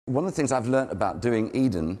one of the things I've learnt about doing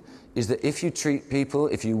Eden is that if you treat people,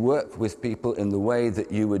 if you work with people in the way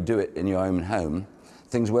that you would do it in your own home,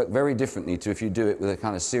 things work very differently to if you do it with a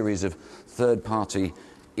kind of series of third-party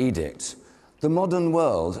edicts. The modern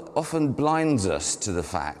world often blinds us to the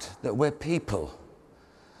fact that we're people.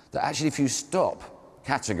 That actually if you stop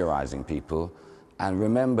categorizing people and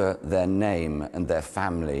remember their name and their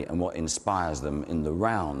family and what inspires them in the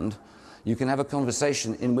round, you can have a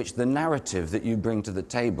conversation in which the narrative that you bring to the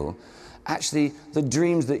table, actually the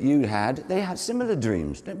dreams that you had, they had similar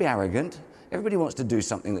dreams. Don't be arrogant. Everybody wants to do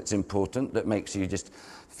something that's important, that makes you just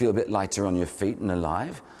feel a bit lighter on your feet and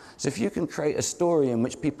alive. So if you can create a story in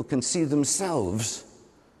which people can see themselves,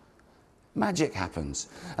 magic happens.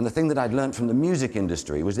 And the thing that I'd learned from the music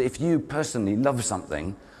industry was that if you personally love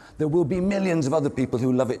something, there will be millions of other people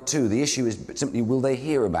who love it too. The issue is simply, will they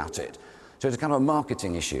hear about it? So it's a kind of a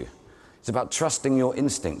marketing issue. It's about trusting your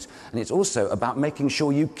instincts. And it's also about making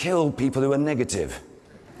sure you kill people who are negative.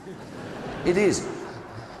 It is.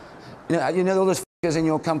 You know all those f***ers in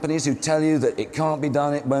your companies who tell you that it can't be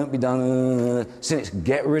done, it won't be done. Cynics,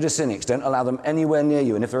 get rid of cynics. Don't allow them anywhere near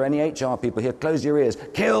you. And if there are any HR people here, close your ears.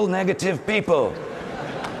 Kill negative people.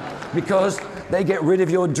 Because they get rid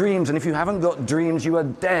of your dreams. And if you haven't got dreams, you are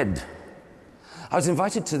dead. I was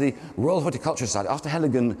invited to the Royal Horticultural Society after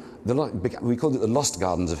Heligan. We called it the Lost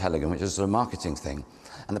Gardens of Heligan, which is a sort of marketing thing.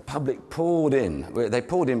 And the public poured in. They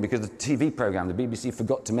poured in because the TV programme, the BBC,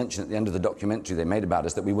 forgot to mention at the end of the documentary they made about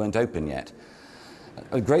us that we weren't open yet.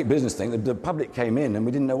 A great business thing. The public came in and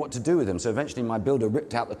we didn't know what to do with them. So eventually my builder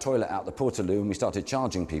ripped out the toilet out the portaloo and we started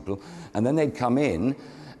charging people. And then they'd come in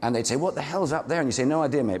and they'd say, what the hell's up there? And you say, no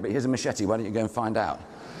idea, mate, but here's a machete. Why don't you go and find out?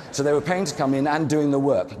 So they were paying to come in and doing the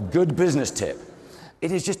work. Good business tip.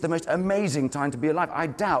 It is just the most amazing time to be alive. I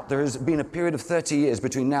doubt there has been a period of 30 years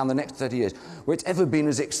between now and the next 30 years where it's ever been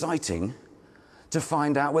as exciting to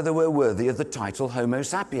find out whether we're worthy of the title Homo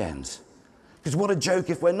sapiens. Because what a joke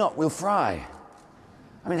if we're not, we'll fry.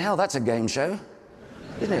 I mean, hell, that's a game show,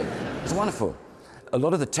 isn't it? It's wonderful. A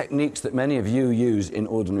lot of the techniques that many of you use in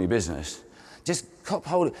ordinary business, just cop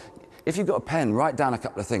hold. If you've got a pen, write down a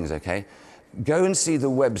couple of things, okay? Go and see the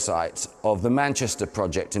website of the Manchester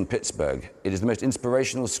Project in Pittsburgh. It is the most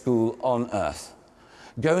inspirational school on earth.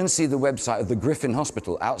 Go and see the website of the Griffin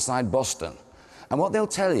Hospital outside Boston. And what they'll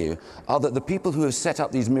tell you are that the people who have set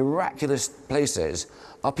up these miraculous places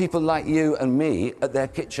are people like you and me at their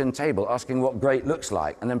kitchen table asking what great looks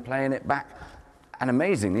like and then playing it back. And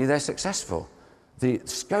amazingly, they're successful. The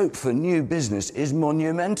scope for new business is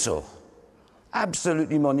monumental.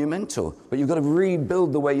 Absolutely monumental. But you've got to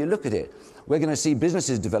rebuild the way you look at it. We're going to see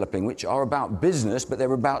businesses developing which are about business, but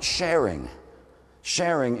they're about sharing.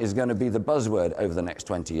 Sharing is going to be the buzzword over the next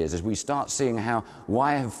 20 years as we start seeing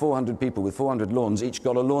why have 400 people with 400 lawns each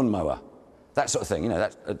got a lawnmower? That sort of thing,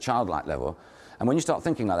 that's a childlike level. And when you start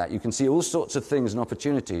thinking like that, you can see all sorts of things and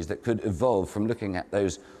opportunities that could evolve from looking at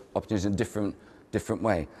those opportunities in a different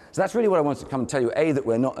way. So that's really what I wanted to come and tell you. A, that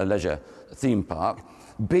we're not a leisure theme park.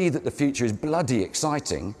 B, that the future is bloody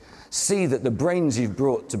exciting. C, that the brains you've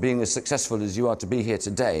brought to being as successful as you are to be here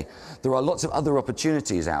today, there are lots of other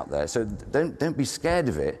opportunities out there. So don't be scared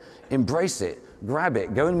of it. Embrace it. Grab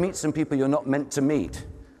it. Go and meet some people you're not meant to meet.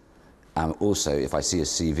 Also, if I see a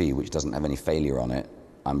CV which doesn't have any failure on it,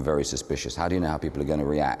 I'm very suspicious. How do you know how people are going to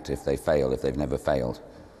react if they fail, if they've never failed?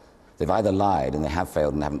 They've either lied and they have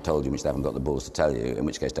failed and haven't told you, which they haven't got the balls to tell you, in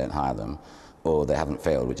which case don't hire them, or they haven't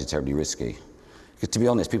failed, which is terribly risky. Because to be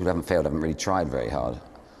honest, people who haven't failed haven't really tried very hard.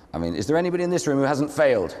 I mean, is there anybody in this room who hasn't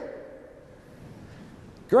failed?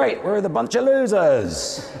 Great, we're the bunch of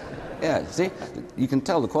losers. Yeah, see, you can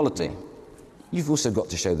tell the quality. You've also got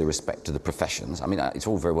to show the respect to the professions. I mean, it's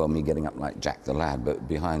all very well me getting up like Jack the Lad, but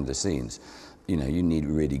behind the scenes, you need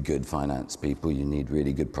really good finance people, you need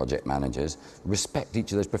really good project managers. Respect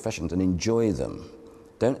each of those professions and enjoy them.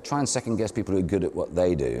 Don't try and second guess people who are good at what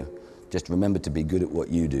they do. Just remember to be good at what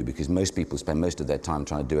you do, because most people spend most of their time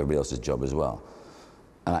trying to do everybody else's job as well.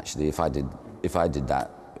 And actually, if I did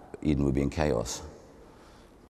that, Eden would be in chaos.